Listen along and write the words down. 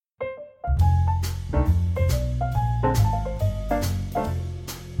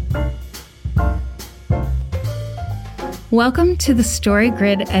Welcome to the Story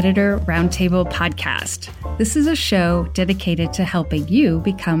Grid Editor Roundtable podcast. This is a show dedicated to helping you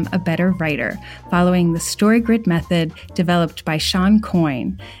become a better writer, following the Story Grid method developed by Sean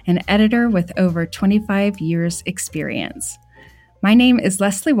Coyne, an editor with over 25 years experience. My name is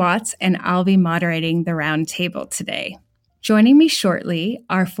Leslie Watts, and I'll be moderating the roundtable today. Joining me shortly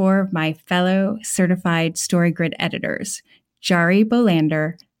are four of my fellow certified Story Grid editors, Jari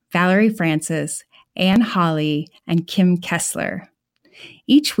Bolander, Valerie Francis, Anne Hawley, and Kim Kessler.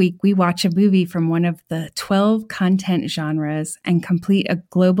 Each week, we watch a movie from one of the 12 content genres and complete a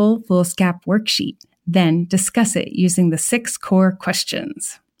global foolscap worksheet, then discuss it using the 6 core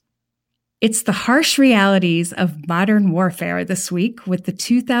questions. It's the harsh realities of modern warfare this week with the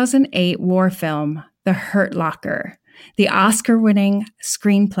 2008 war film, The Hurt Locker. The Oscar-winning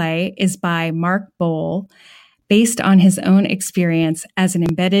screenplay is by Mark Boal, based on his own experience as an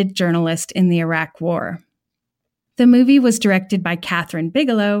embedded journalist in the Iraq War. The movie was directed by Kathryn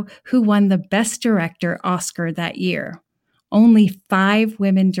Bigelow, who won the Best Director Oscar that year. Only 5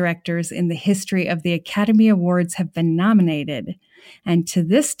 women directors in the history of the Academy Awards have been nominated, and to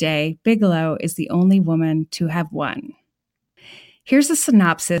this day, Bigelow is the only woman to have won. Here's a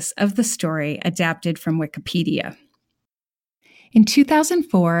synopsis of the story adapted from Wikipedia. In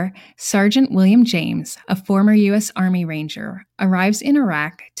 2004, Sergeant William James, a former U.S. Army Ranger, arrives in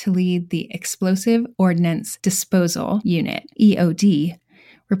Iraq to lead the Explosive Ordnance Disposal Unit, EOD,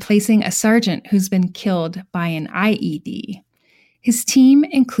 replacing a sergeant who's been killed by an IED. His team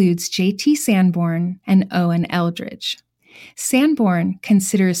includes J.T. Sanborn and Owen Eldridge. Sanborn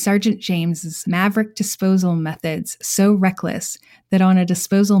considers Sergeant James's maverick disposal methods so reckless that on a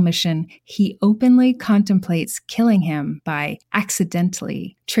disposal mission, he openly contemplates killing him by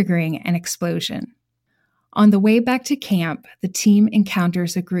accidentally triggering an explosion. On the way back to camp, the team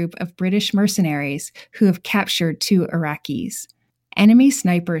encounters a group of British mercenaries who have captured 2 Iraqis. Enemy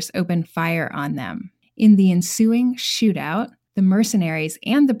snipers open fire on them. In the ensuing shootout, the mercenaries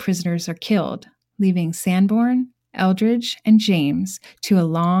and the prisoners are killed, leaving Sanborn, Eldridge, and James to a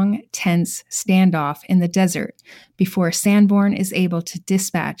long, tense standoff in the desert before Sanborn is able to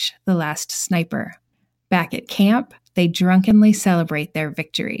dispatch the last sniper. Back at camp, they drunkenly celebrate their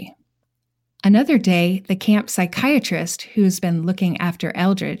victory. Another day, the camp psychiatrist, who's been looking after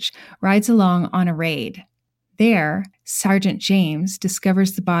Eldridge, rides along on a raid. There, Sergeant James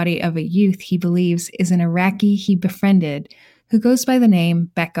discovers the body of a youth he believes is an Iraqi he befriended who goes by the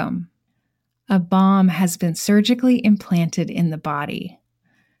name Beckham. A bomb has been surgically implanted in the body.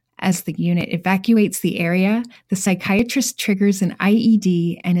 As the unit evacuates the area, the psychiatrist triggers an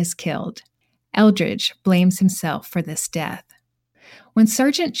IED and is killed. Eldridge blames himself for this death. When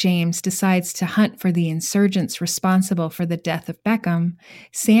Sergeant James decides to hunt for the insurgents responsible for the death of Beckham,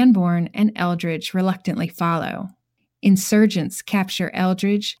 Sanborn and Eldridge reluctantly follow. Insurgents capture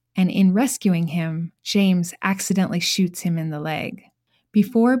Eldridge, and in rescuing him, James accidentally shoots him in the leg.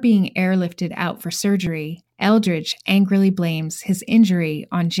 Before being airlifted out for surgery, Eldridge angrily blames his injury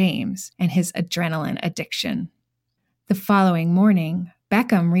on James and his adrenaline addiction. The following morning,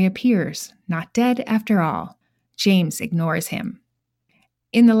 Beckham reappears, not dead after all. James ignores him.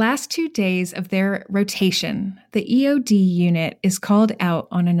 In the last 2 days of their rotation, the EOD unit is called out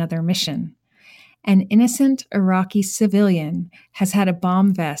on another mission. An innocent Iraqi civilian has had a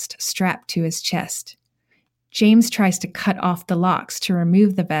bomb vest strapped to his chest. James tries to cut off the locks to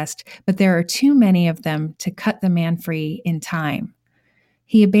remove the vest, but there are too many of them to cut the man free in time.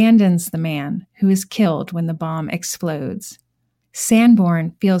 He abandons the man, who is killed when the bomb explodes.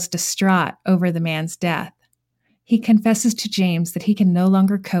 Sanborn feels distraught over the man's death. He confesses to James that he can no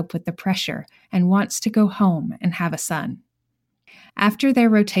longer cope with the pressure and wants to go home and have a son. After their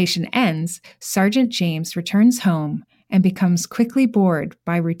rotation ends, Sergeant James returns home and becomes quickly bored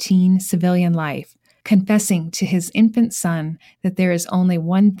by routine civilian life, confessing to his infant son that there is only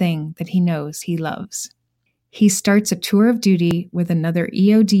one thing that he knows he loves. He starts a tour of duty with another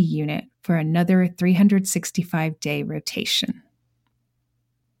EOD unit for another 365-day rotation.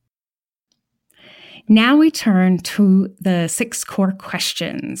 Now we turn to the 6 core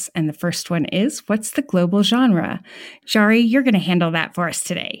questions, and the first one is, what's the global genre? Jari, you're going to handle that for us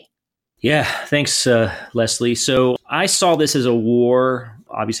today. Yeah, thanks, Leslie. So I saw this as a war.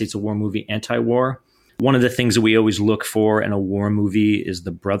 Obviously, it's a war movie, anti-war. One of the things that we always look for in a war movie is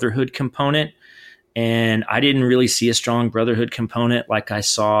the brotherhood component. And I didn't really see a strong brotherhood component like I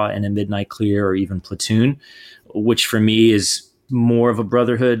saw in A Midnight Clear or even Platoon, which for me is more of a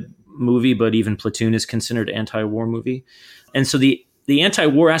brotherhood movie, but even Platoon is considered an anti-war movie. And so the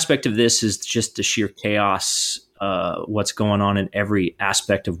anti-war aspect of this is just the sheer chaos, what's going on in every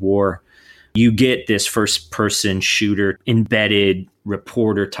aspect of war. you get this first person shooter, embedded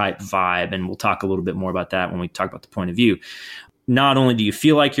reporter type vibe. And we'll talk a little bit more about that when we talk about the point of view. Not only do you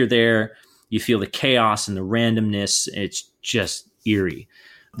feel like you're there, you feel the chaos and the randomness. It's just eerie.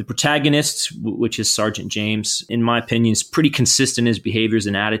 The protagonist, which is Sergeant James, in my opinion, is pretty consistent in his behaviors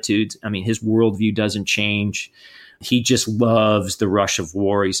and attitudes. I mean, his worldview doesn't change. He just loves the rush of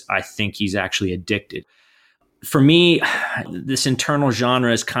war. I think he's actually addicted. For me, this internal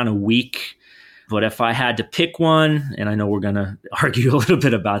genre is kind of weak. But if I had to pick one, and I know we're going to argue a little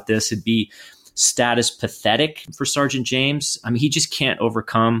bit about this, it'd be status pathetic for Sergeant James. I mean, he just can't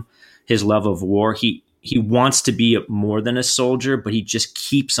overcome his love of war. He wants to be more than a soldier, but he just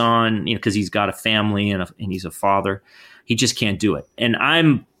keeps on, because he's got a family and he's a father. He just can't do it. And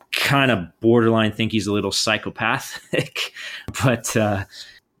I'm kind of borderline think he's a little psychopathic, but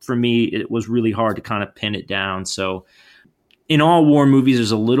for me, it was really hard to kind of pin it down. So in all war movies,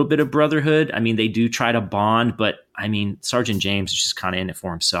 there's a little bit of brotherhood. I mean, they do try to bond, but I mean, Sergeant James is just kind of in it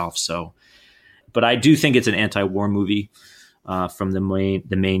for himself. So, but I do think it's an anti-war movie from the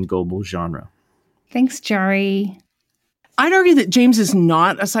main global genre. Thanks, Jari. I'd argue that James is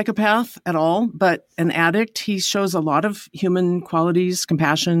not a psychopath at all, but an addict. He shows a lot of human qualities: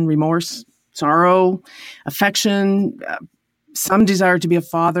 compassion, remorse, sorrow, affection, some desire to be a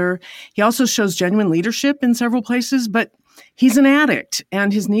father. He also shows genuine leadership in several places, but he's an addict,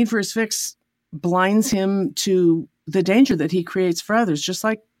 and his need for his fix blinds him to the danger that he creates for others, just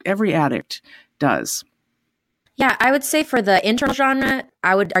like every addict does. Yeah, I would say for the internal genre,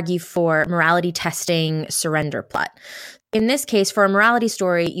 I would argue for morality testing surrender plot. In this case, for a morality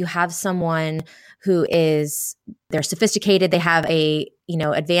story, you have someone who they're sophisticated, they have a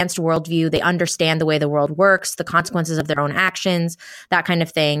advanced worldview, they understand the way the world works, the consequences of their own actions, that kind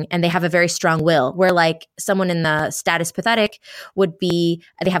of thing, and they have a very strong will, where like someone in the status pathetic they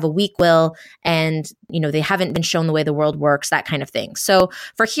have a weak will, and they haven't been shown the way the world works, that kind of thing. So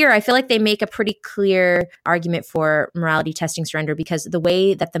for here, I feel like they make a pretty clear argument for morality testing surrender, because the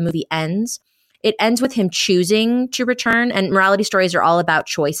way that the movie ends, it ends with him choosing to return, and morality stories are all about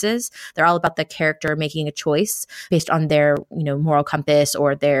choices. They're all about the character making a choice based on their, moral compass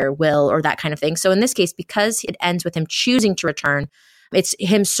or their will or that kind of thing. So in this case, because it ends with him choosing to return, it's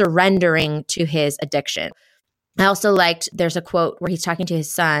him surrendering to his addiction. I also liked, there's a quote where he's talking to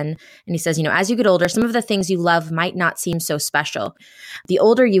his son and he says, as you get older, some of the things you love might not seem so special. The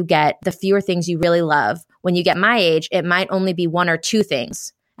older you get, the fewer things you really love. When you get my age, it might only be one or two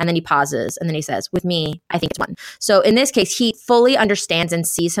things. And then he pauses and then he says, with me, I think it's one. So in this case, he fully understands and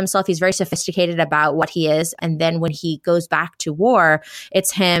sees himself. He's very sophisticated about what he is. And then when he goes back to war,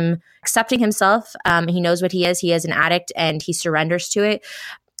 it's him accepting himself. He knows what he is. He is an addict and he surrenders to it.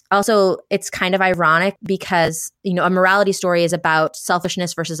 Also, it's kind of ironic because, a morality story is about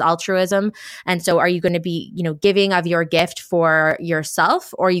selfishness versus altruism. And so are you going to be, giving of your gift for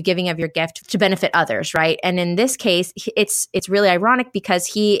yourself, or are you giving of your gift to benefit others, right? And in this case, it's really ironic because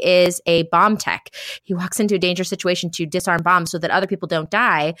he is a bomb tech. He walks into a dangerous situation to disarm bombs so that other people don't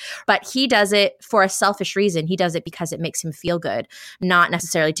die, but he does it for a selfish reason. He does it because it makes him feel good, not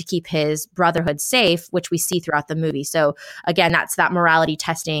necessarily to keep his brotherhood safe, which we see throughout the movie. So again, that's that morality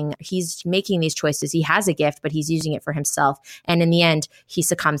testing. He's making these choices. He has a gift, but he's using it for himself. And in the end, he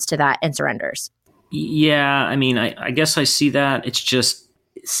succumbs to that and surrenders. Yeah, I mean, I guess I see that. It's just,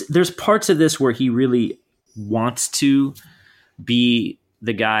 there's parts of this where he really wants to be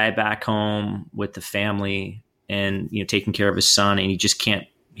the guy back home with the family and, taking care of his son, and he just can't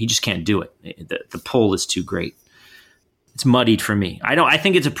do it. The pull is too great. It's muddied for me. I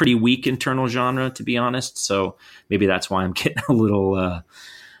think it's a pretty weak internal genre, to be honest. So maybe that's why I'm getting a little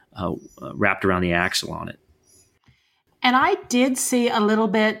wrapped around the axle on it. And I did see a little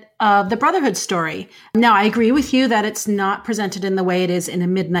bit of the Brotherhood story. Now, I agree with you that it's not presented in the way it is in A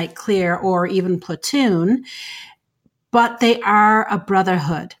Midnight Clear or even Platoon, but they are a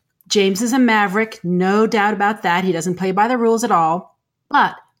brotherhood. James is a maverick, no doubt about that. He doesn't play by the rules at all.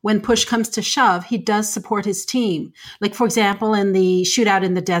 But when push comes to shove, he does support his team. Like, for example, in the shootout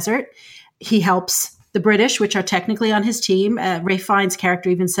in the desert, he helps the British, which are technically on his team. Ralph Fiennes' character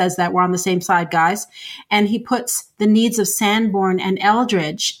even says that we're on the same side, guys. And he puts the needs of Sanborn and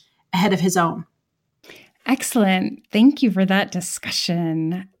Eldridge ahead of his own. Excellent. Thank you for that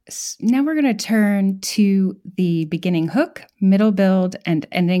discussion. Now we're going to turn to the beginning hook, middle build, and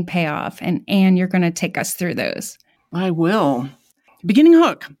ending payoff. And Anne, you're going to take us through those. I will. Beginning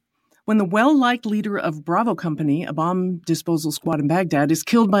hook. When the well-liked leader of Bravo Company, a bomb disposal squad in Baghdad, is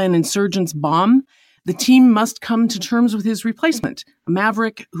killed by an insurgent's bomb, the team must come to terms with his replacement, a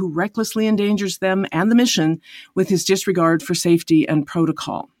maverick who recklessly endangers them and the mission with his disregard for safety and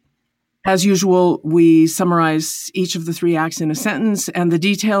protocol. As usual, we summarize each of the 3 acts in a sentence, and the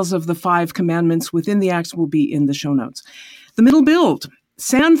details of the 5 commandments within the acts will be in the show notes. The middle build.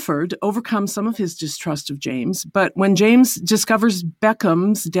 Sanford overcomes some of his distrust of James, but when James discovers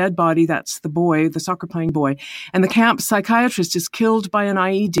Beckham's dead body, that's the boy, the soccer-playing boy, and the camp psychiatrist is killed by an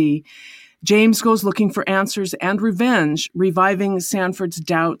IED, James goes looking for answers and revenge, reviving Sanford's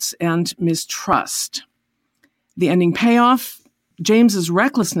doubts and mistrust. The ending payoff. James's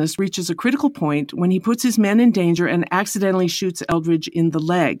recklessness reaches a critical point when he puts his men in danger and accidentally shoots Eldridge in the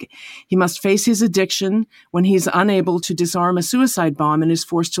leg. He must face his addiction when he's unable to disarm a suicide bomb and is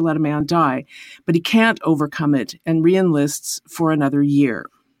forced to let a man die. But he can't overcome it and re-enlists for another year.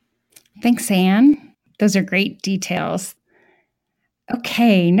 Thanks, Anne. Those are great details.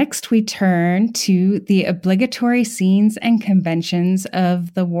 Okay, next we turn to the obligatory scenes and conventions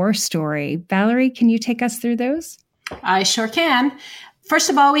of the war story. Valerie, can you take us through those? I sure can. First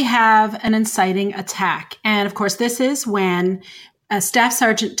of all, we have an inciting attack. And of course, this is when Staff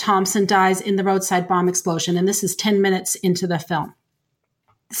Sergeant Thompson dies in the roadside bomb explosion. And this is 10 minutes into the film.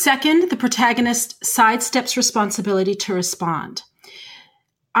 Second, the protagonist sidesteps responsibility to respond.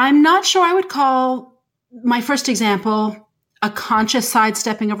 I'm not sure I would call my first example a conscious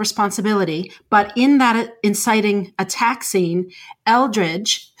sidestepping of responsibility, but in that inciting attack scene,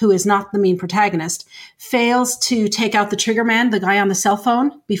 Eldridge, who is not the main protagonist, fails to take out the trigger man, the guy on the cell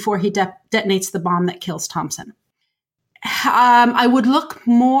phone, before he detonates the bomb that kills Thompson. I would look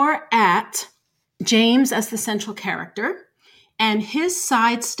more at James as the central character and his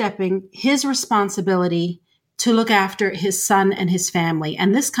sidestepping his responsibility to look after his son and his family.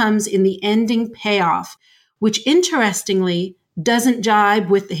 And this comes in the ending payoff, which interestingly doesn't jibe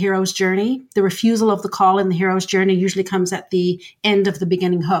with the hero's journey. The refusal of the call in the hero's journey usually comes at the end of the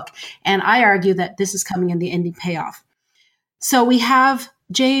beginning hook. And I argue that this is coming in the ending payoff. So we have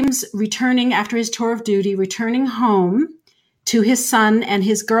James returning after his tour of duty, returning home to his son and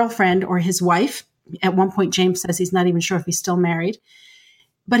his girlfriend or his wife. At one point, James says he's not even sure if he's still married,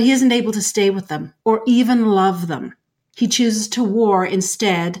 but he isn't able to stay with them or even love them. He chooses to war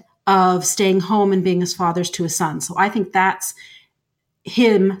instead of staying home and being his father's to his son. So I think that's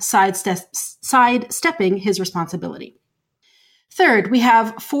him sidestepping his responsibility. Third, we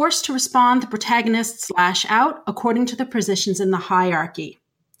have forced to respond. The protagonists lash out according to the positions in the hierarchy.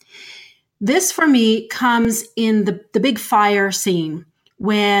 This, for me, comes in the big fire scene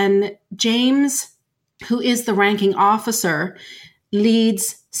when James, who is the ranking officer,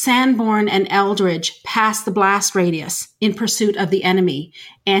 leads Sanborn and Eldridge past the blast radius in pursuit of the enemy.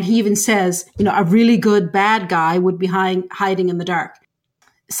 And he even says, a really good bad guy would be hiding in the dark.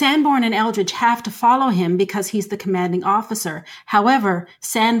 Sanborn and Eldridge have to follow him because he's the commanding officer. However,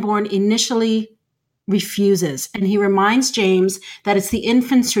 Sanborn initially refuses, and he reminds James that it's the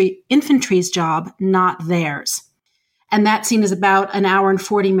infantry's job, not theirs. And that scene is about an hour and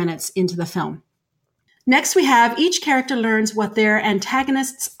 40 minutes into the film. Next, we have each character learns what their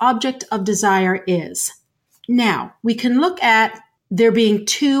antagonist's object of desire is. Now, we can look at there being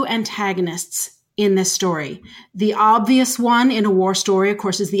 2 antagonists in this story. The obvious one in a war story, of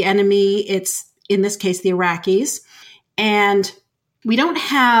course, is the enemy. It's, in this case, the Iraqis. And we don't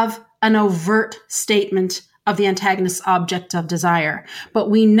have an overt statement of the antagonist's object of desire. But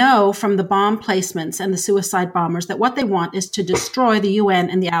we know from the bomb placements and the suicide bombers that what they want is to destroy the UN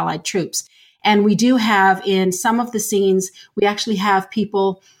and the Allied troops. And we do have in some of the scenes, we actually have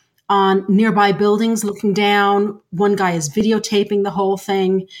people on nearby buildings looking down. One guy is videotaping the whole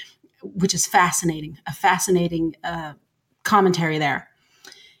thing, which is fascinating, a fascinating commentary there.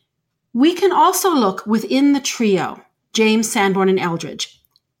 We can also look within the trio, James, Sanborn, and Eldridge,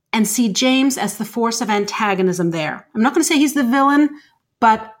 and see James as the force of antagonism there. I'm not going to say he's the villain,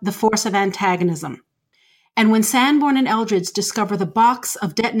 but the force of antagonism. And when Sanborn and Eldridge discover the box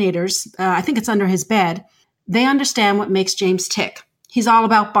of detonators, I think it's under his bed, they understand what makes James tick. He's all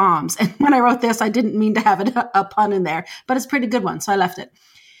about bombs. And when I wrote this, I didn't mean to have a pun in there, but it's a pretty good one, so I left it.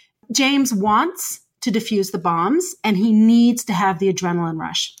 James wants to defuse the bombs, and he needs to have the adrenaline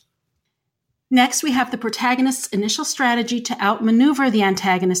rush. Next, we have the protagonist's initial strategy to outmaneuver the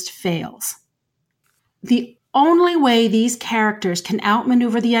antagonist fails. The only way these characters can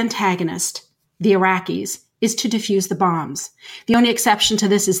outmaneuver the antagonist, the Iraqis, is to defuse the bombs. The only exception to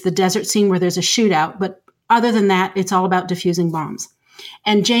this is the desert scene where there's a shootout, but other than that, it's all about defusing bombs.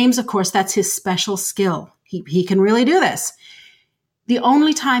 And James, of course, that's his special skill. He can really do this. The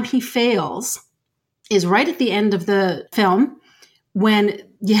only time he fails is right at the end of the film when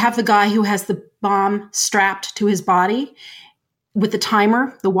you have the guy who has the bomb strapped to his body with the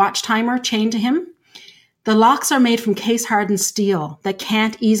timer, the watch timer chained to him. The locks are made from case-hardened steel that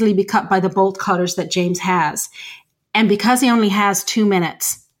can't easily be cut by the bolt cutters that James has. And because he only has 2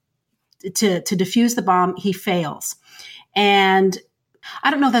 minutes to defuse the bomb, he fails. And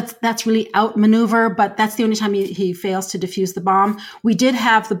I don't know that's really outmaneuver, but that's the only time he fails to defuse the bomb. We did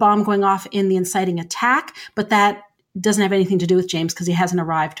have the bomb going off in the inciting attack, but that doesn't have anything to do with James because he hasn't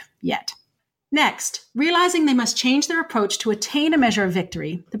arrived yet. Next, realizing they must change their approach to attain a measure of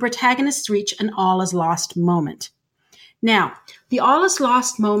victory, the protagonists reach an all is lost moment. Now, the all is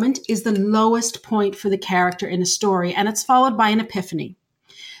lost moment is the lowest point for the character in a story, and it's followed by an epiphany.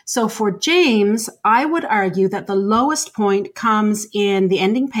 So for James, I would argue that the lowest point comes in the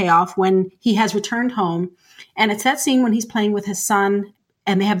ending payoff when he has returned home, and it's that scene when he's playing with his son,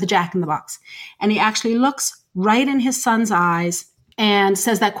 and they have the Jack in the Box, and he actually looks right in his son's eyes and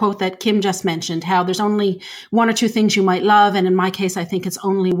says that quote that Kim just mentioned, how there's only one or two things you might love, and in my case, I think it's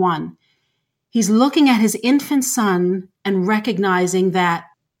only one. He's looking at his infant son and recognizing that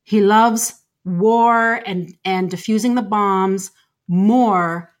he loves war and defusing the bombs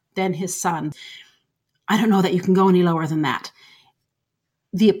more than his son. I don't know that you can go any lower than that.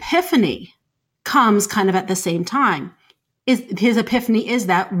 The epiphany comes kind of at the same time. His epiphany is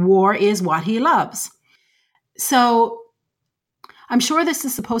that war is what he loves. So I'm sure this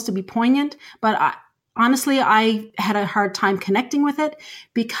is supposed to be poignant, but honestly, I had a hard time connecting with it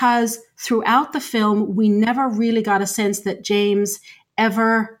because throughout the film, we never really got a sense that James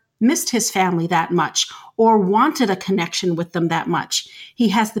ever missed his family that much or wanted a connection with them that much. He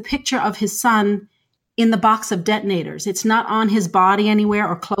has the picture of his son in the box of detonators. It's not on his body anywhere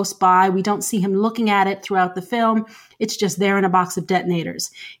or close by. We don't see him looking at it throughout the film. It's just there in a box of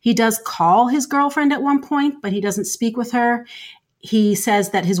detonators. He does call his girlfriend at one point, but he doesn't speak with her. He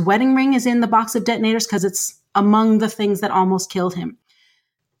says that his wedding ring is in the box of detonators because it's among the things that almost killed him.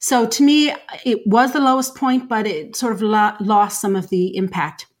 So to me, it was the lowest point, but it sort of lost some of the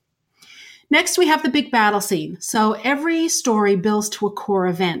impact. Next, we have the big battle scene. So every story builds to a core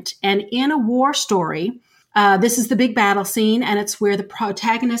event. And in a war story, this is the big battle scene, and it's where the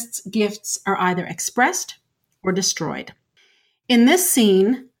protagonist's gifts are either expressed or destroyed. In this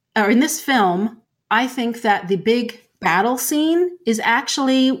scene, or in this film, I think that the big battle scene is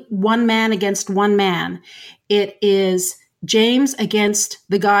actually one man against one man. It is James against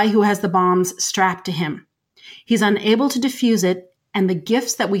the guy who has the bombs strapped to him. He's unable to defuse it, and the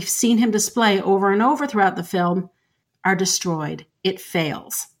gifts that we've seen him display over and over throughout the film are destroyed. It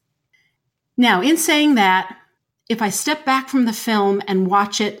fails. Now, in saying that, if I step back from the film and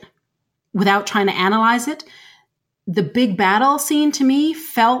watch it without trying to analyze it, the big battle scene to me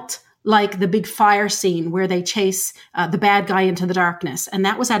felt like the big fire scene where they chase the bad guy into the darkness. And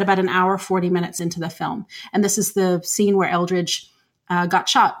that was at about an hour, 40 minutes into the film. And this is the scene where Eldridge got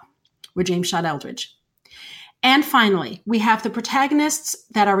shot, where James shot Eldridge. And finally, we have the protagonists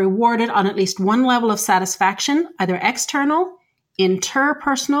that are rewarded on at least one level of satisfaction, either external,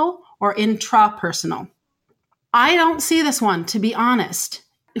 interpersonal, or intrapersonal. I don't see this one, to be honest.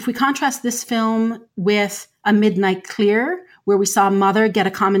 If we contrast this film with A Midnight Clear, where we saw Mother get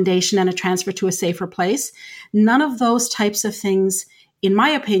a commendation and a transfer to a safer place, none of those types of things, in my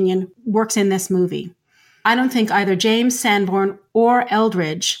opinion, works in this movie. I don't think either James Sanborn or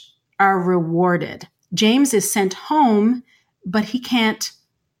Eldridge are rewarded. James is sent home, but he can't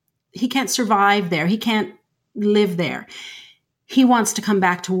survive there. He can't live there. He wants to come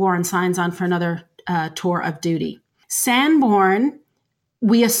back to war and signs on for another tour of duty. Sanborn,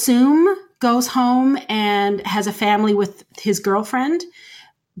 we assume, goes home and has a family with his girlfriend,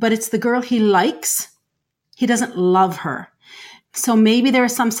 but it's the girl he likes. He doesn't love her. So maybe there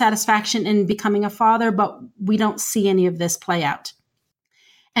is some satisfaction in becoming a father, but we don't see any of this play out.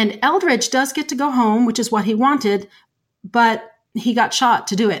 And Eldridge does get to go home, which is what he wanted, but he got shot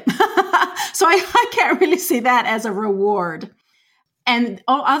to do it. So I can't really see that as a reward. And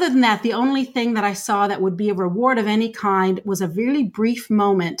other than that, the only thing that I saw that would be a reward of any kind was a really brief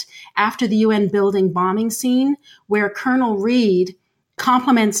moment after the UN building bombing scene where Colonel Reed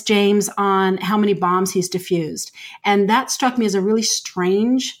compliments James on how many bombs he's defused. And that struck me as a really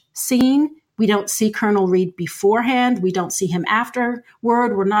strange scene. We don't see Colonel Reed beforehand. We don't see him afterward.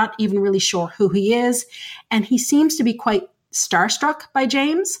 We're not even really sure who he is. And he seems to be quite starstruck by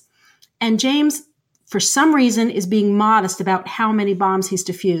James. And James, for some reason, is being modest about how many bombs he's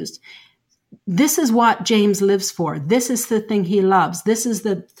defused. This is what James lives for. This is the thing he loves. This is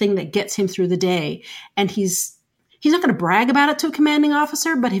the thing that gets him through the day. And he's not going to brag about it to a commanding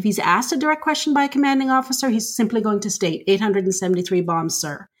officer, but if he's asked a direct question by a commanding officer, he's simply going to state 873 bombs,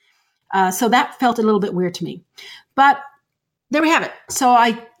 sir. So that felt a little bit weird to me. But there we have it. So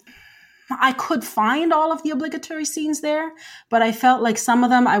I I could find all of the obligatory scenes there, but I felt like some of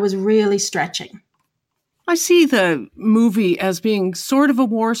them I was really stretching. I see the movie as being sort of a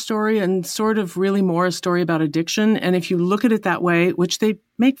war story and sort of really more a story about addiction. And if you look at it that way, which they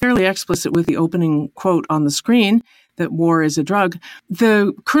make fairly explicit with the opening quote on the screen, that war is a drug,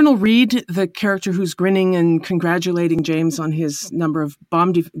 the Colonel Reed, the character who's grinning and congratulating James on his number of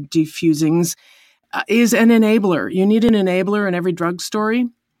bomb defusings, is an enabler. You need an enabler in every drug story.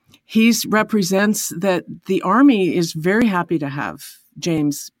 He represents that the Army is very happy to have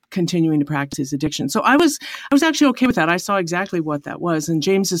James continuing to practice his addiction. So I was actually okay with that. I saw exactly what that was. And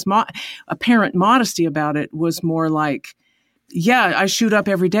James's apparent modesty about it was more like, yeah, I shoot up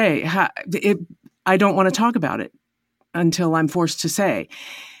every day. I don't want to talk about it until I'm forced to say.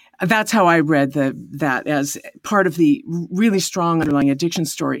 That's how I read that as part of the really strong underlying addiction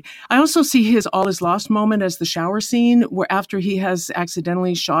story. I also see his all is lost moment as the shower scene where after he has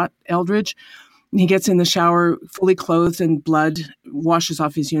accidentally shot Eldridge, he gets in the shower fully clothed and blood washes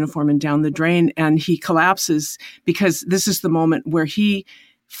off his uniform and down the drain, and he collapses because this is the moment where he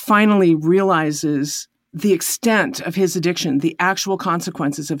finally realizes the extent of his addiction, the actual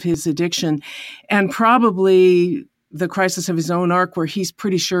consequences of his addiction, and probably the crisis of his own arc where he's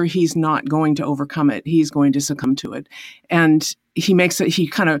pretty sure he's not going to overcome it. He's going to succumb to it. And he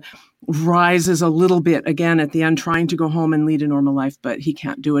kind of rises a little bit again at the end, trying to go home and lead a normal life, but he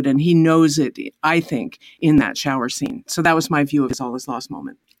can't do it. And he knows it, I think, in that shower scene. So that was my view of his all is lost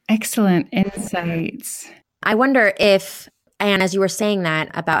moment. Excellent insights. I wonder if, and as you were saying that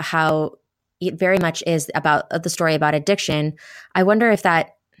about how it very much is about the story about addiction, I wonder if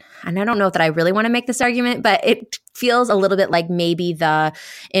that, and I don't know that I really want to make this argument, but it feels a little bit like maybe the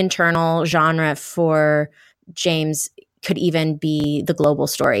internal genre for James could even be the global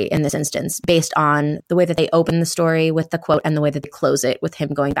story in this instance, based on the way that they open the story with the quote and the way that they close it with him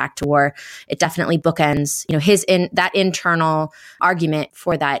going back to war. It definitely bookends, that internal argument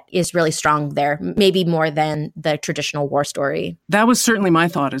for that is really strong there, maybe more than the traditional war story. That was certainly my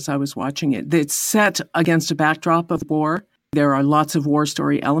thought as I was watching it. It's set against a backdrop of war. There are lots of war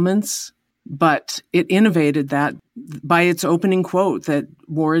story elements, but it innovated that by its opening quote that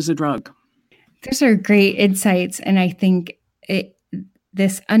war is a drug. Those are great insights. And I think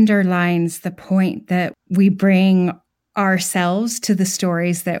this underlines the point that we bring ourselves to the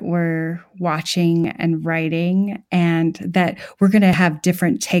stories that we're watching and writing, and that we're going to have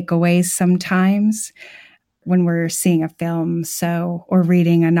different takeaways sometimes when we're seeing a film, or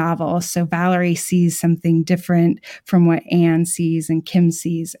reading a novel. So Valerie sees something different from what Anne sees and Kim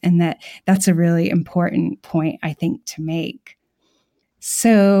sees. And that's a really important point, I think, to make.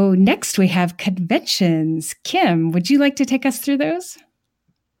 So next we have conventions. Kim, would you like to take us through those?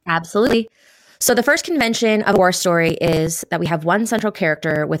 Absolutely. So the first convention of a war story is that we have one central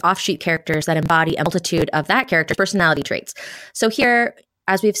character with offshoot characters that embody a multitude of that character's personality traits. So here,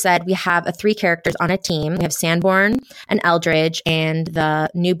 as we've said, we have 3 characters on a team. We have Sanborn and Eldridge and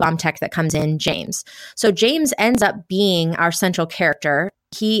the new bomb tech that comes in, James. So James ends up being our central character.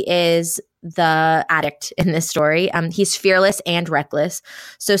 He is the addict in this story. He's fearless and reckless.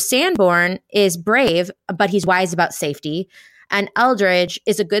 So Sanborn is brave, but he's wise about safety. And Eldridge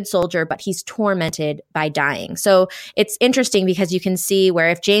is a good soldier, but he's tormented by dying. So it's interesting because you can see where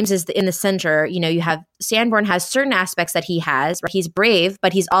if James is in the center, you have Sanborn has certain aspects that he has, right? He's brave,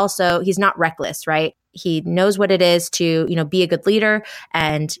 but he's not reckless, right? He knows what it is to, be a good leader,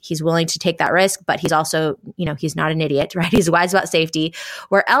 and he's willing to take that risk, but he's also, he's not an idiot, right? He's wise about safety.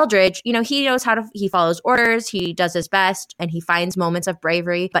 Where Eldridge, he knows he follows orders, he does his best, and he finds moments of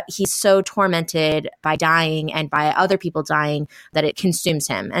bravery, but he's so tormented by dying and by other people dying that it consumes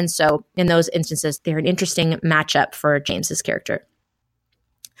him. And so in those instances, they're an interesting matchup for James's character.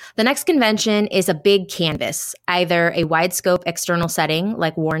 The next convention is a big canvas, either a wide scope external setting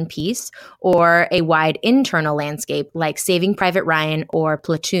like War and Peace, or a wide internal landscape like Saving Private Ryan or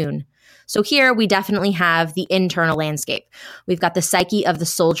Platoon. So here we definitely have the internal landscape. We've got the psyche of the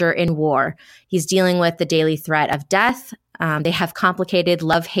soldier in war. He's dealing with the daily threat of death. They have complicated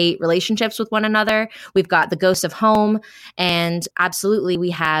love-hate relationships with one another. We've got the ghosts of home. And absolutely,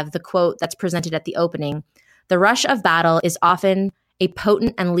 we have the quote that's presented at the opening. The rush of battle is often a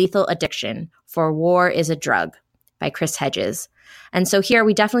potent and lethal addiction, for war is a drug, by Chris Hedges. And so here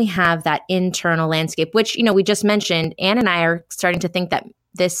we definitely have that internal landscape, which, we just mentioned. Anne and I are starting to think that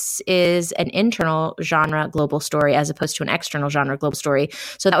this is an internal genre global story as opposed to an external genre global story.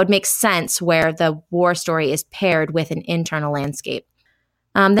 So that would make sense where the war story is paired with an internal landscape.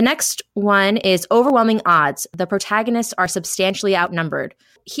 The next one is overwhelming odds. The protagonists are substantially outnumbered.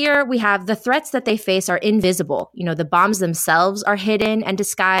 Here we have the threats that they face are invisible. The bombs themselves are hidden and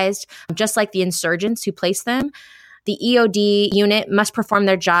disguised, just like the insurgents who place them. The EOD unit must perform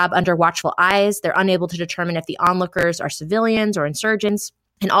their job under watchful eyes. They're unable to determine if the onlookers are civilians or insurgents.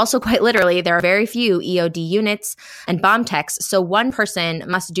 And also, quite literally, there are very few EOD units and bomb techs, so one person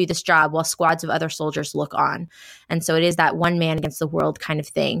must do this job while squads of other soldiers look on. And so it is that one man against the world kind of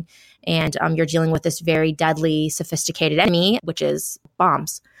thing. And you're dealing with this very deadly, sophisticated enemy, which is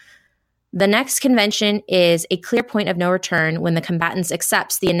bombs. The next convention is a clear point of no return when the combatants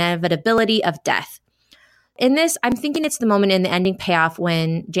accepts the inevitability of death. In this, I'm thinking it's the moment in the ending payoff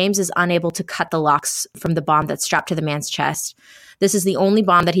when James is unable to cut the locks from the bomb that's strapped to the man's chest. This is the only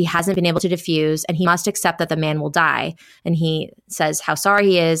bomb that he hasn't been able to defuse, and he must accept that the man will die. And he says how sorry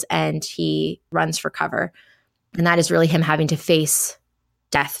he is, and he runs for cover. And that is really him having to face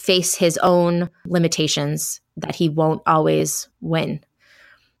death, face his own limitations that he won't always win.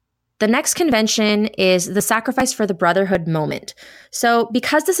 The next convention is the sacrifice for the brotherhood moment. So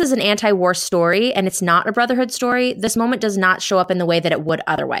because this is an anti-war story and it's not a brotherhood story, this moment does not show up in the way that it would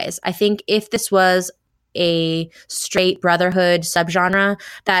otherwise. I think if this was a straight brotherhood subgenre,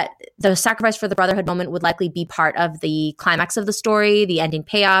 that the sacrifice for the brotherhood moment would likely be part of the climax of the story, the ending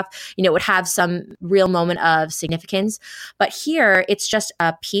payoff. It would have some real moment of significance. But here, it's just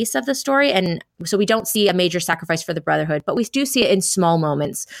a piece of the story. And so we don't see a major sacrifice for the brotherhood, but we do see it in small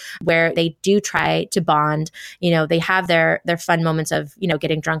moments where they do try to bond. They have their fun moments of,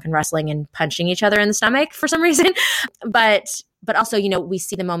 getting drunk and wrestling and punching each other in the stomach for some reason. But also, we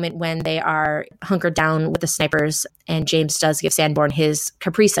see the moment when they are hunkered down with the snipers and James does give Sanborn his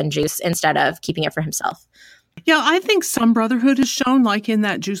Capri Sun juice instead of keeping it for himself. Yeah, I think some brotherhood is shown, like in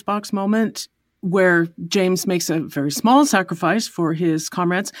that juice box moment where James makes a very small sacrifice for his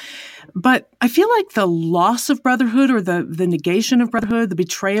comrades. But I feel like the loss of brotherhood or the negation of brotherhood, the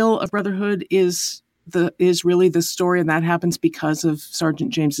betrayal of brotherhood is really the story, and that happens because of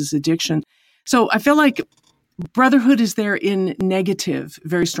Sergeant James's addiction. So I feel like brotherhood is there in negative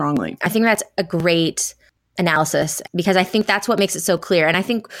very strongly. I think that's a great analysis because I think that's what makes it so clear. And I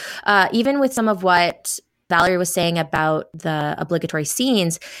think even with some of what Valerie was saying about the obligatory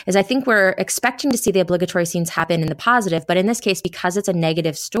scenes is I think we're expecting to see the obligatory scenes happen in the positive, but in this case, because it's a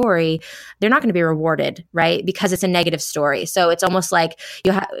negative story, they're not going to be rewarded, right? Because it's a negative story. So it's almost like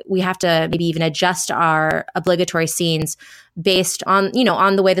we have to maybe even adjust our obligatory scenes based on,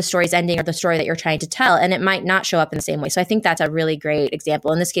 on the way the story's ending or the story that you're trying to tell. And it might not show up in the same way. So I think that's a really great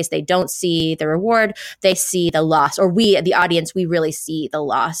example. In this case, they don't see the reward, they see the loss, or we, the audience, we really see the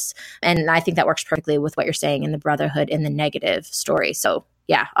loss. And I think that works perfectly with what you're saying in the brotherhood in the negative story. So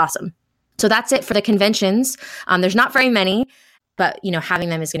yeah, awesome. So that's it for the conventions. There's not very many, but having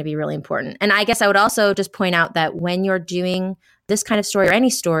them is going to be really important. And I guess I would also just point out that when you're doing this kind of story or any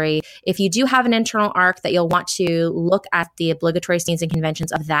story, if you do have an internal arc, that you'll want to look at the obligatory scenes and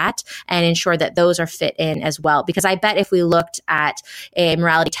conventions of that and ensure that those are fit in as well. Because I bet if we looked at a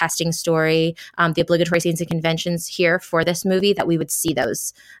morality testing story, the obligatory scenes and conventions here for this movie, that we would see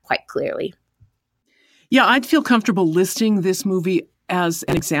those quite clearly. Yeah, I'd feel comfortable listing this movie as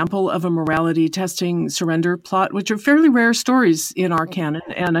an example of a morality testing surrender plot, which are fairly rare stories in our canon.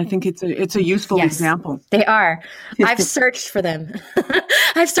 And I think it's a useful example. They are. I've searched for them.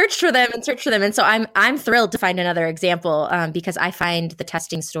 I've searched for them. And so I'm thrilled to find another example because I find the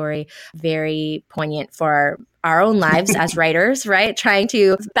testing story very poignant for our own lives as writers, right? Trying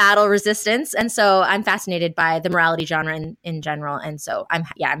to battle resistance. And so I'm fascinated by the morality genre in general. And so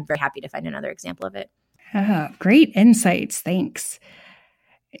I'm very happy to find another example of it. Oh, great insights. Thanks.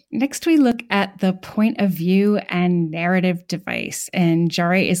 Next, we look at the point of view and narrative device, and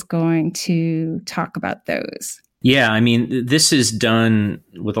Jari is going to talk about those. Yeah, this is done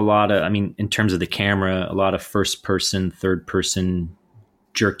with a lot of, in terms of the camera, a lot of first person, third person,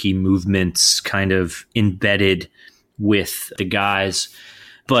 jerky movements kind of embedded with the guys.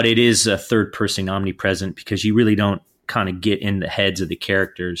 But it is a third person omnipresent because you really don't kind of get in the heads of the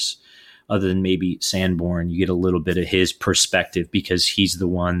characters. Other than maybe Sanborn, you get a little bit of his perspective because he's the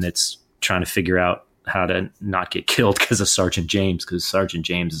one that's trying to figure out how to not get killed because of Sergeant James, because Sergeant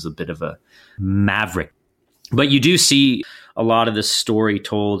James is a bit of a maverick. But you do see a lot of the story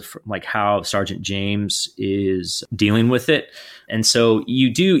told from like how Sergeant James is dealing with it. And so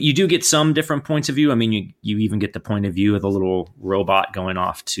you do get some different points of view. You even get the point of view of the little robot going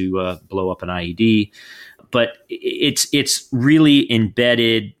off to blow up an IED. But it's really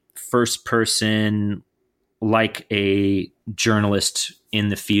embedded first person, like a journalist in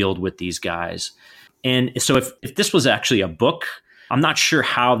the field with these guys. And so if this was actually a book, I'm not sure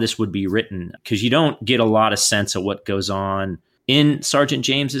how this would be written because you don't get a lot of sense of what goes on in Sergeant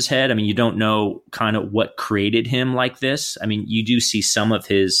James's head. I mean, you don't know kind of what created him like this. I mean, you do see some of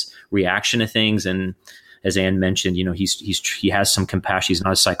his reaction to things. And as Anne mentioned, you know, he has some compassion. He's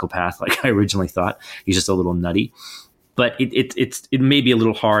not a psychopath like I originally thought. He's just a little nutty. But it may be a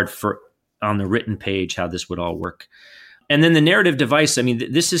little hard for on the written page how this would all work. And then the narrative device, I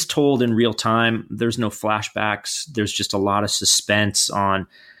mean, this is told in real time. There's no flashbacks. There's just a lot of suspense on,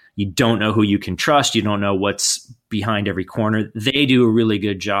 you don't know who you can trust. You don't know what's behind every corner. They do a really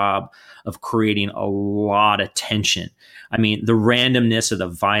good job of creating a lot of tension. I mean, the randomness of the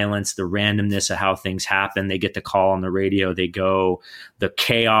violence, the randomness of how things happen. They get the call on the radio. They go, the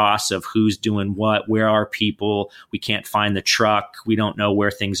chaos of who's doing what, where are people? We can't find the truck. We don't know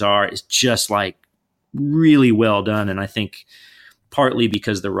where things are. It's just like really well done. And I think partly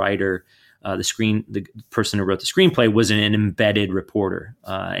because the writer, the person who wrote the screenplay was an embedded reporter.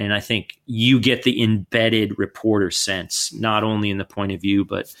 And I think you get the embedded reporter sense, not only in the point of view,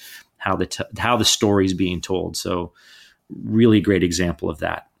 but how the story is being told. So really great example of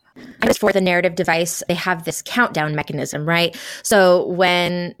that. And for the narrative device, they have this countdown mechanism, right? So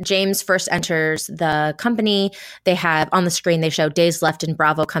when James first enters the company, they have on the screen, they show days left in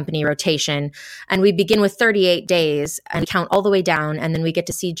Bravo company rotation. And we begin with 38 days and we count all the way down. And then we get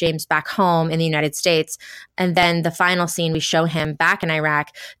to see James back home in the United States. And then the final scene, we show him back in Iraq,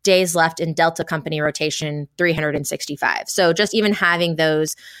 days left in Delta company rotation, 365. So just even having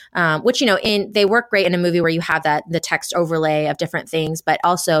those, which, you know, they work great in a movie where you have the text overlay of different things, but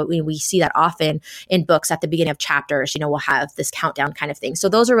also we see that often in books at the beginning of chapters, you know, we'll have this countdown kind of thing. So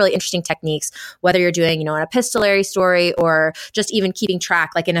those are really interesting techniques, whether you're doing, you know, an epistolary story or just even keeping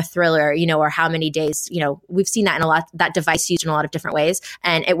track, like in a thriller, you know, or how many days, you know, we've seen that that device used in a lot of different ways.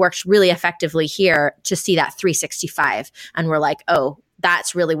 And it works really effectively here to see that 365. And we're like, oh,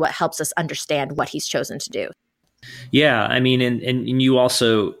 that's really what helps us understand what he's chosen to do. Yeah. I mean, and you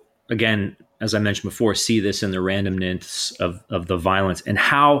also, again, as I mentioned before, see this in the randomness of the violence and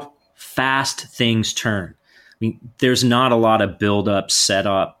how fast things turn. I mean, there's not a lot of build up, set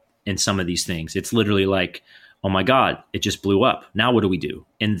up in some of these things. It's literally like, oh my God, it just blew up. Now what do we do?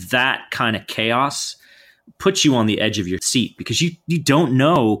 And that kind of chaos puts you on the edge of your seat because you don't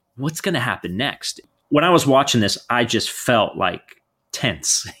know what's going to happen next. When I was watching this, I just felt like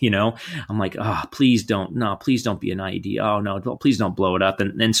tense, you know. I'm like, oh, please don't be an IED. Oh no, please don't blow it up.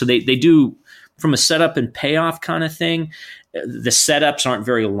 And so they do, from a setup and payoff kind of thing. The setups aren't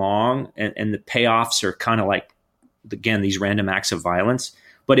very long, and the payoffs are kind of like, again, these random acts of violence.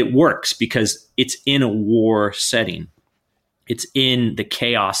 But it works because it's in a war setting. It's in the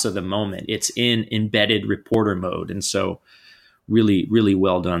chaos of the moment. It's in embedded reporter mode, and so really, really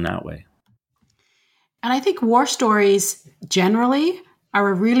well done that way. And I think war stories generally are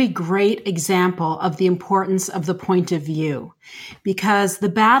a really great example of the importance of the point of view, because the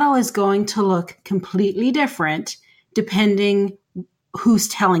battle is going to look completely different depending who's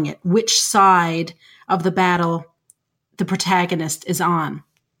telling it, which side of the battle the protagonist is on.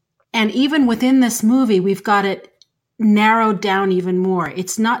 And even within this movie, we've got it narrowed down even more.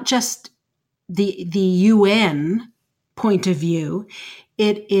 It's not just the UN point of view.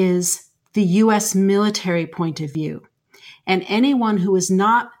 It is the U.S. military point of view. And anyone who is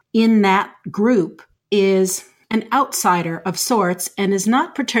not in that group is an outsider of sorts and is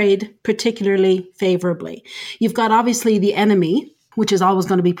not portrayed particularly favorably. You've got obviously the enemy, which is always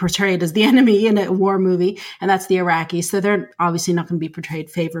going to be portrayed as the enemy in a war movie, and that's the Iraqis. So they're obviously not going to be portrayed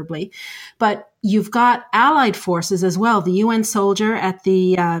favorably. But you've got allied forces as well. The UN soldier at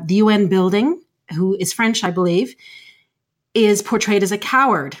the UN building, who is French, I believe, is portrayed as a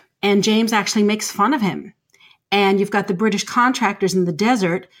coward. And James actually makes fun of him. And you've got the British contractors in the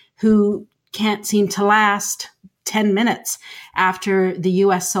desert who can't seem to last 10 minutes after the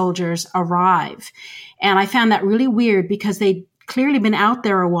U.S. soldiers arrive. And I found that really weird because they'd clearly been out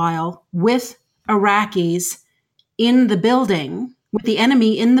there a while with Iraqis in the building, with the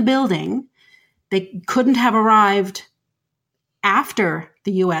enemy in the building. They couldn't have arrived after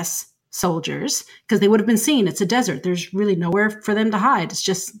the U.S. soldiers because they would have been seen. It's a desert. There's really nowhere for them to hide. It's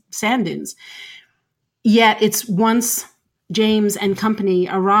just sand dunes. Yet it's once James and company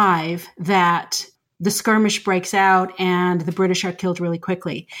arrive that the skirmish breaks out and the British are killed really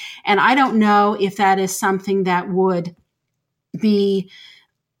quickly. And I don't know if that is something that would be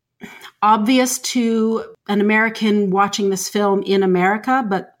obvious to an American watching this film in America,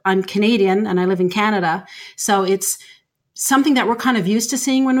 but I'm Canadian and I live in Canada. So it's something that we're kind of used to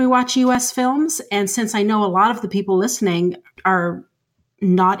seeing when we watch US films. And since I know a lot of the people listening are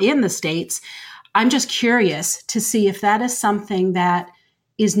not in the States, I'm just curious to see if that is something that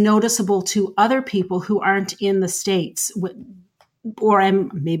is noticeable to other people who aren't in the States. Or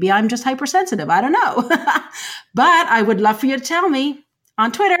maybe I'm just hypersensitive. I don't know. But I would love for you to tell me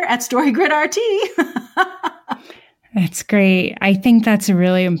on Twitter at StoryGridRT. That's great. I think that's a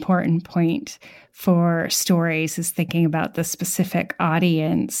really important point for stories, is thinking about the specific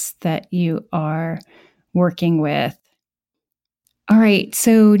audience that you are working with. All right,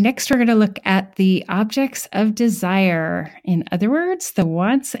 so next we're going to look at the objects of desire. In other words, the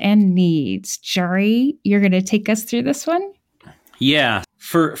wants and needs. Jari, you're going to take us through this one? Yeah.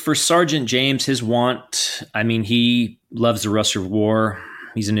 For Sergeant James, his want, I mean, he loves the rush of war.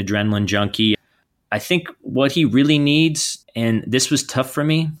 He's an adrenaline junkie. I think what he really needs, and this was tough for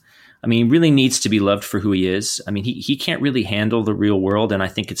me, I mean, he really needs to be loved for who he is. I mean, he can't really handle the real world, and I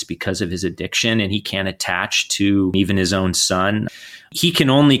think it's because of his addiction, and he can't attach to even his own son. He can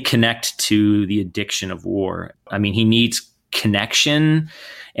only connect to the addiction of war. I mean, he needs connection,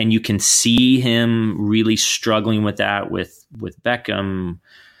 and you can see him really struggling with that with Beckham,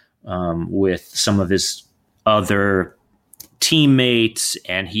 with some of his other teammates,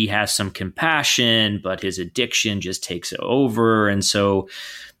 and he has some compassion, but his addiction just takes it over. And so,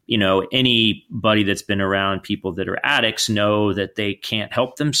 you know, anybody that's been around people that are addicts know that they can't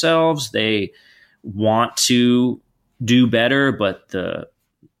help themselves. They want to do better, but the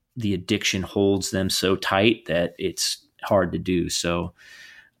addiction holds them so tight that it's hard to do. So,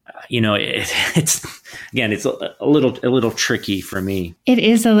 you know, it's a little tricky for me. It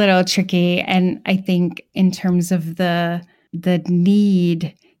is a little tricky. And I think in terms of the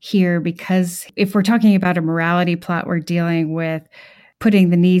need here, because if we're talking about a morality plot, we're dealing with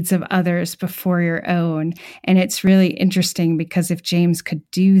putting the needs of others before your own. And it's really interesting because if James could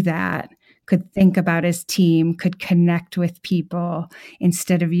do that, could think about his team, could connect with people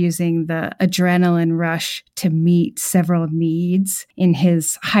instead of using the adrenaline rush to meet several needs in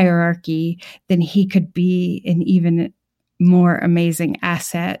his hierarchy, then he could be an even more amazing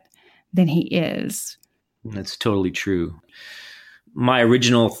asset than he is. That's totally true. My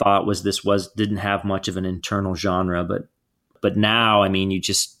original thought was didn't have much of an internal genre, but now, I mean,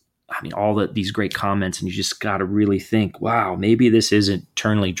 all these great comments, and you just got to really think, wow, maybe this is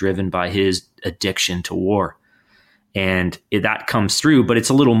internally driven by his addiction to war. And that comes through, but it's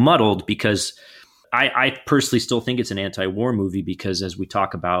a little muddled because I personally still think it's an anti-war movie, because as we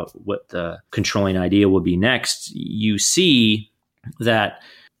talk about what the controlling idea will be next, you see that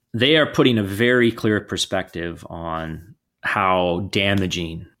they are putting a very clear perspective on how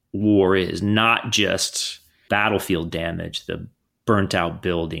damaging war is, not just battlefield damage, the burnt out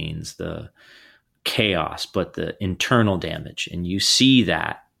buildings, the chaos, but the internal damage. And you see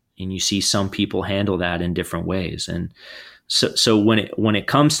that, and you see some people handle that in different ways. And so when it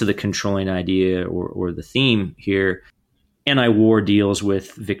comes to the controlling idea or the theme here, anti-war deals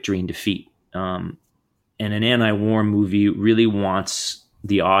with victory and defeat. And an anti-war movie really wants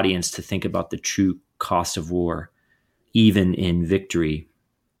the audience to think about the true cost of war, even in victory.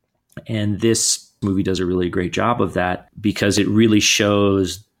 And this movie does a really great job of that, because it really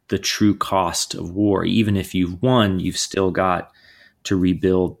shows the true cost of war. Even if you've won, you've still got to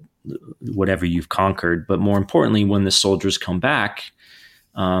rebuild whatever you've conquered. But more importantly, when the soldiers come back,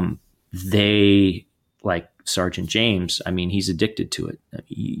 they, like Sergeant James, I mean, he's addicted to it.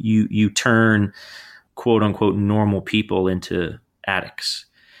 You turn quote unquote normal people into addicts.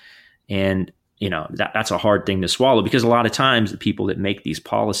 And, you know, that's a hard thing to swallow, because a lot of times the people that make these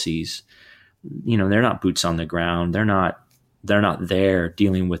policies, you know, they're not boots on the ground. They're not there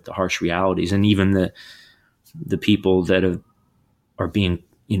dealing with the harsh realities. And even the people that are being,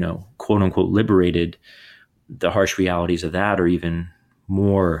 you know, quote unquote liberated, the harsh realities of that are even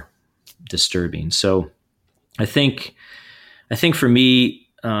more disturbing. So I think for me,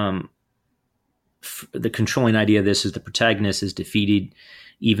 the controlling idea of this is the protagonist is defeated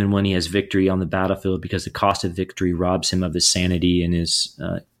even when he has victory on the battlefield, because the cost of victory robs him of his sanity and his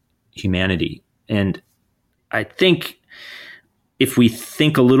humanity. And I think if we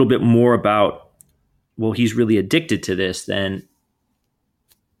think a little bit more about, well, he's really addicted to this, then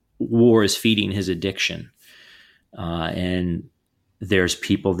war is feeding his addiction. And there's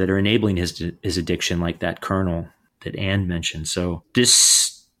people that are enabling his addiction, like that colonel that Anne mentioned. So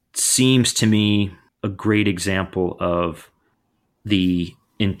this seems to me a great example of the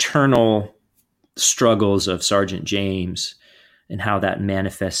internal struggles of Sergeant James and how that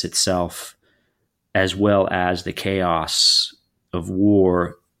manifests itself, as well as the chaos of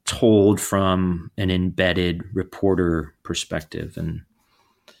war told from an embedded reporter perspective. And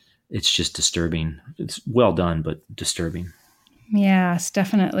it's just disturbing. It's well done, but disturbing. Yeah, it's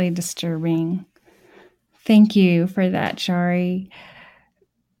definitely disturbing. Thank you for that, Shari.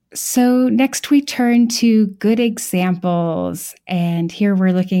 So next we turn to good examples. And here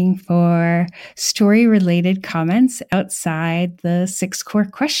we're looking for story-related comments outside the 6 core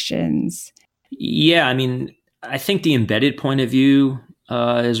questions. Yeah, I mean, I think the embedded point of view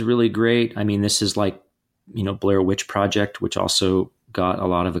is really great. I mean, this is like, Blair Witch Project, which also got a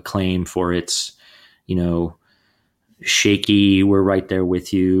lot of acclaim for its, shaky, we're right there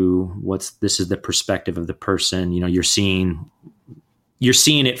with you. This is the perspective of the person, you're seeing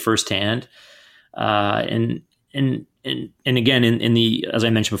it firsthand. And again, in the, as I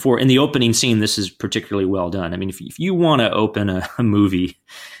mentioned before, in the opening scene, this is particularly well done. I mean, if you want to open a movie,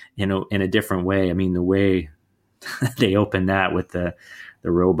 in a different way, I mean, the way they open that with the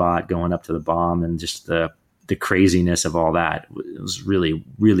robot going up to the bomb and just the craziness of all that, it was really,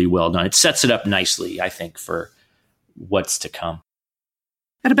 really well done. It sets it up nicely, I think, for what's to come.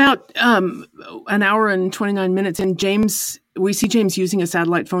 At about an hour and 29 minutes in, we see James using a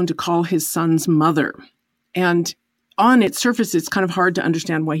satellite phone to call his son's mother. And on its surface, it's kind of hard to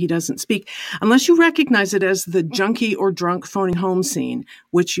understand why he doesn't speak, unless you recognize it as the junkie or drunk phoning home scene,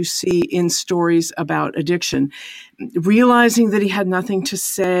 which you see in stories about addiction. Realizing that he had nothing to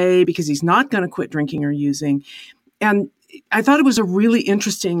say because he's not going to quit drinking or using. And I thought it was a really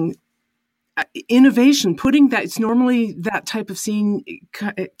interesting innovation, putting that. It's normally that type of scene,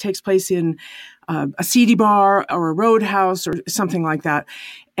 it takes place in a seedy bar or a roadhouse or something like that.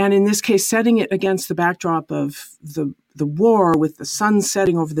 And in this case, setting it against the backdrop of the war with the sun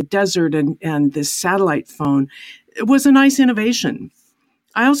setting over the desert and this satellite phone, it was a nice innovation.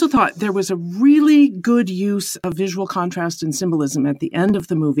 I also thought there was a really good use of visual contrast and symbolism at the end of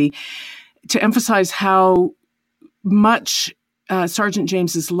the movie to emphasize how much Sergeant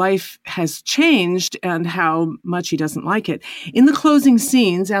James's life has changed and how much he doesn't like it. In the closing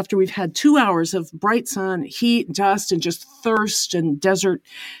scenes, after we've had 2 hours of bright sun, heat, dust, and just thirst and desert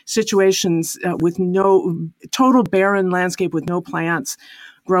situations with no total barren landscape with no plants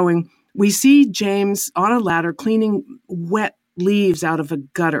growing, we see James on a ladder cleaning wet leaves out of a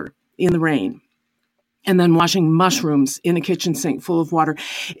gutter in the rain, and then washing mushrooms in a kitchen sink full of water.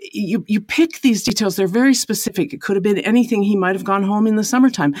 You pick these details. They're very specific. It could have been anything. He might have gone home in the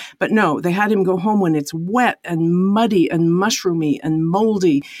summertime. But no, they had him go home when it's wet and muddy and mushroomy and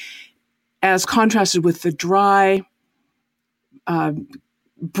moldy, as contrasted with the dry,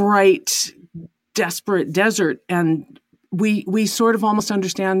 bright, desperate desert. And we sort of almost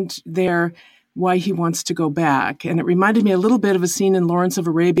understand there why he wants to go back. And it reminded me a little bit of a scene in Lawrence of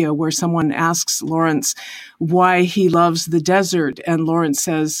Arabia where someone asks Lawrence why he loves the desert. And Lawrence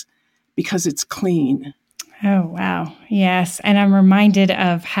says, because it's clean. Oh, wow. Yes. And I'm reminded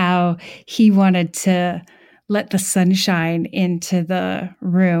of how he wanted to let the sunshine into the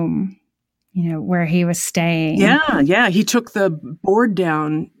room, where he was staying. Yeah. He took the board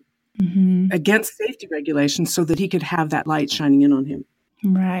down against safety regulations so that he could have that light shining in on him.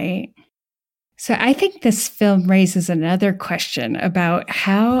 Right. So I think this film raises another question about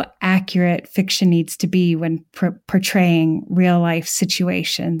how accurate fiction needs to be when portraying real life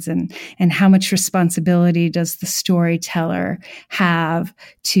situations, and how much responsibility does the storyteller have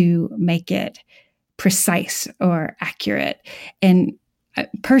to make it precise or accurate. And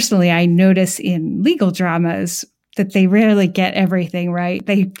personally, I notice in legal dramas that they rarely get everything right.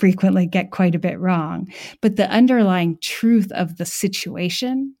 They frequently get quite a bit wrong. But the underlying truth of the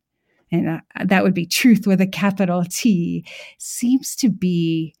situation, and that would be truth with a capital T, seems to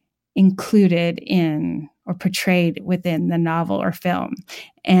be included in or portrayed within the novel or film.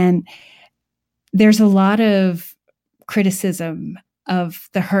 And there's a lot of criticism of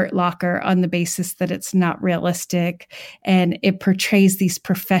The Hurt Locker on the basis that it's not realistic and it portrays these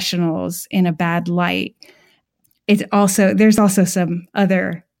professionals in a bad light. There's also some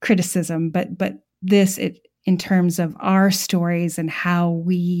other criticism, but this, in terms of our stories and how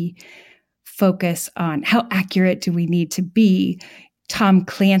we focus on how accurate do we need to be, Tom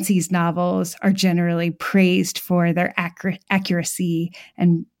Clancy's novels are generally praised for their accuracy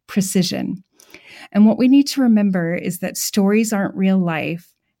and precision. And what we need to remember is that stories aren't real life,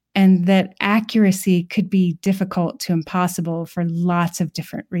 and that accuracy could be difficult to impossible for lots of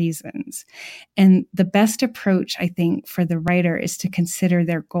different reasons. And the best approach, I think, for the writer is to consider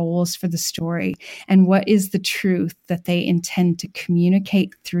their goals for the story and what is the truth that they intend to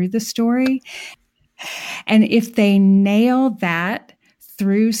communicate through the story. And if they nail that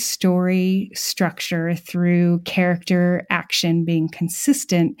through story structure, through character action being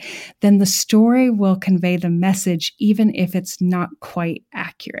consistent, then the story will convey the message, even if it's not quite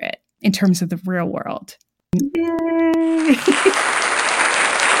accurate in terms of the real world. Yay!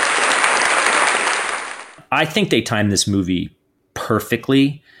 I think they timed this movie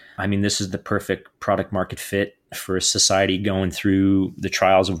perfectly. I mean, this is the perfect product market fit for a society going through the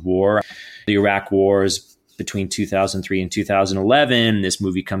trials of war. The Iraq Wars between 2003 and 2011. This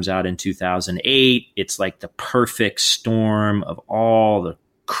movie comes out in 2008. It's like the perfect storm of all the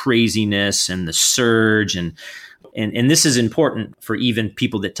craziness and the surge. And this is important for even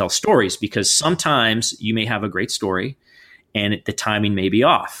people that tell stories, because sometimes you may have a great story and the timing may be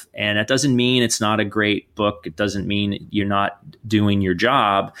off. And that doesn't mean it's not a great book. It doesn't mean you're not doing your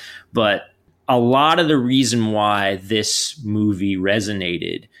job. But a lot of the reason why this movie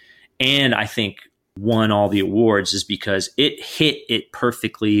resonated, and I think won all the awards, is because it hit it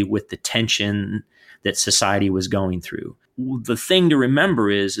perfectly with the tension that society was going through. The thing to remember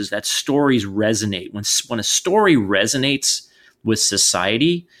is that stories resonate. When a story resonates with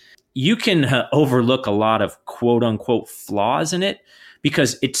society, you can overlook a lot of quote unquote flaws in it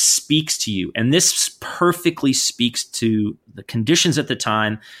because it speaks to you. And this perfectly speaks to the conditions at the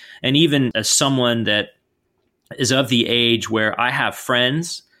time. And even as someone that is of the age where I have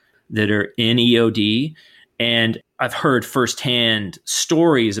friends that are in EOD, and I've heard firsthand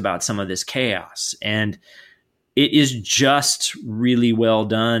stories about some of this chaos. And it is just really well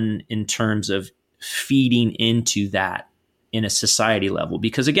done in terms of feeding into that in a society level.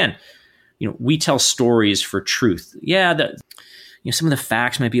 Because again, we tell stories for truth. Yeah, some of the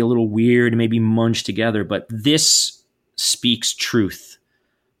facts might be a little weird and maybe munched together, but this speaks truth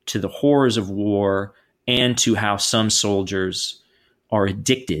to the horrors of war and to how some soldiers are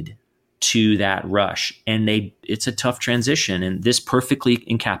addicted to that rush. And it's a tough transition, and this perfectly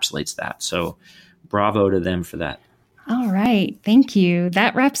encapsulates that. So bravo to them for that. All right. Thank you.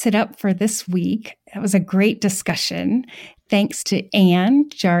 That wraps it up for this week. That was a great discussion. Thanks to Anne,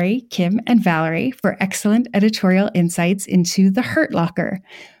 Jari, Kim, and Valerie for excellent editorial insights into The Hurt Locker.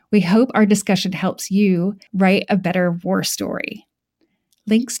 We hope our discussion helps you write a better war story.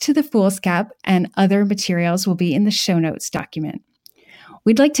 Links to the foolscap and other materials will be in the show notes document.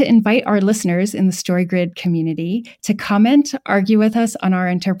 We'd like to invite our listeners in the StoryGrid community to comment, argue with us on our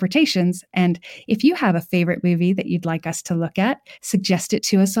interpretations, and if you have a favorite movie that you'd like us to look at, suggest it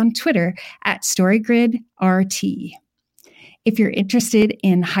to us on Twitter at StoryGridRT. If you're interested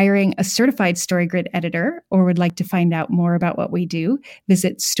in hiring a certified StoryGrid editor or would like to find out more about what we do,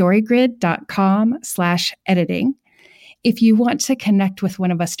 visit storygrid.com/editing. If you want to connect with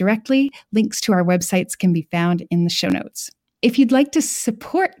one of us directly, links to our websites can be found in the show notes. If you'd like to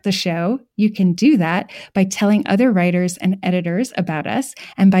support the show, you can do that by telling other writers and editors about us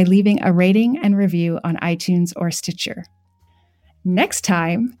and by leaving a rating and review on iTunes or Stitcher. Next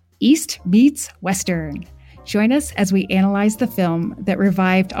time, East meets Western. Join us as we analyze the film that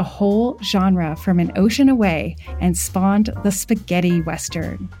revived a whole genre from an ocean away and spawned the spaghetti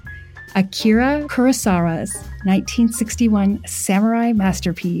Western. Akira Kurosawa's 1961 samurai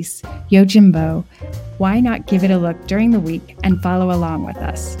masterpiece, Yojimbo. Why not give it a look during the week and follow along with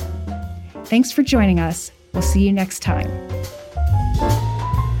us? Thanks for joining us. We'll see you next time.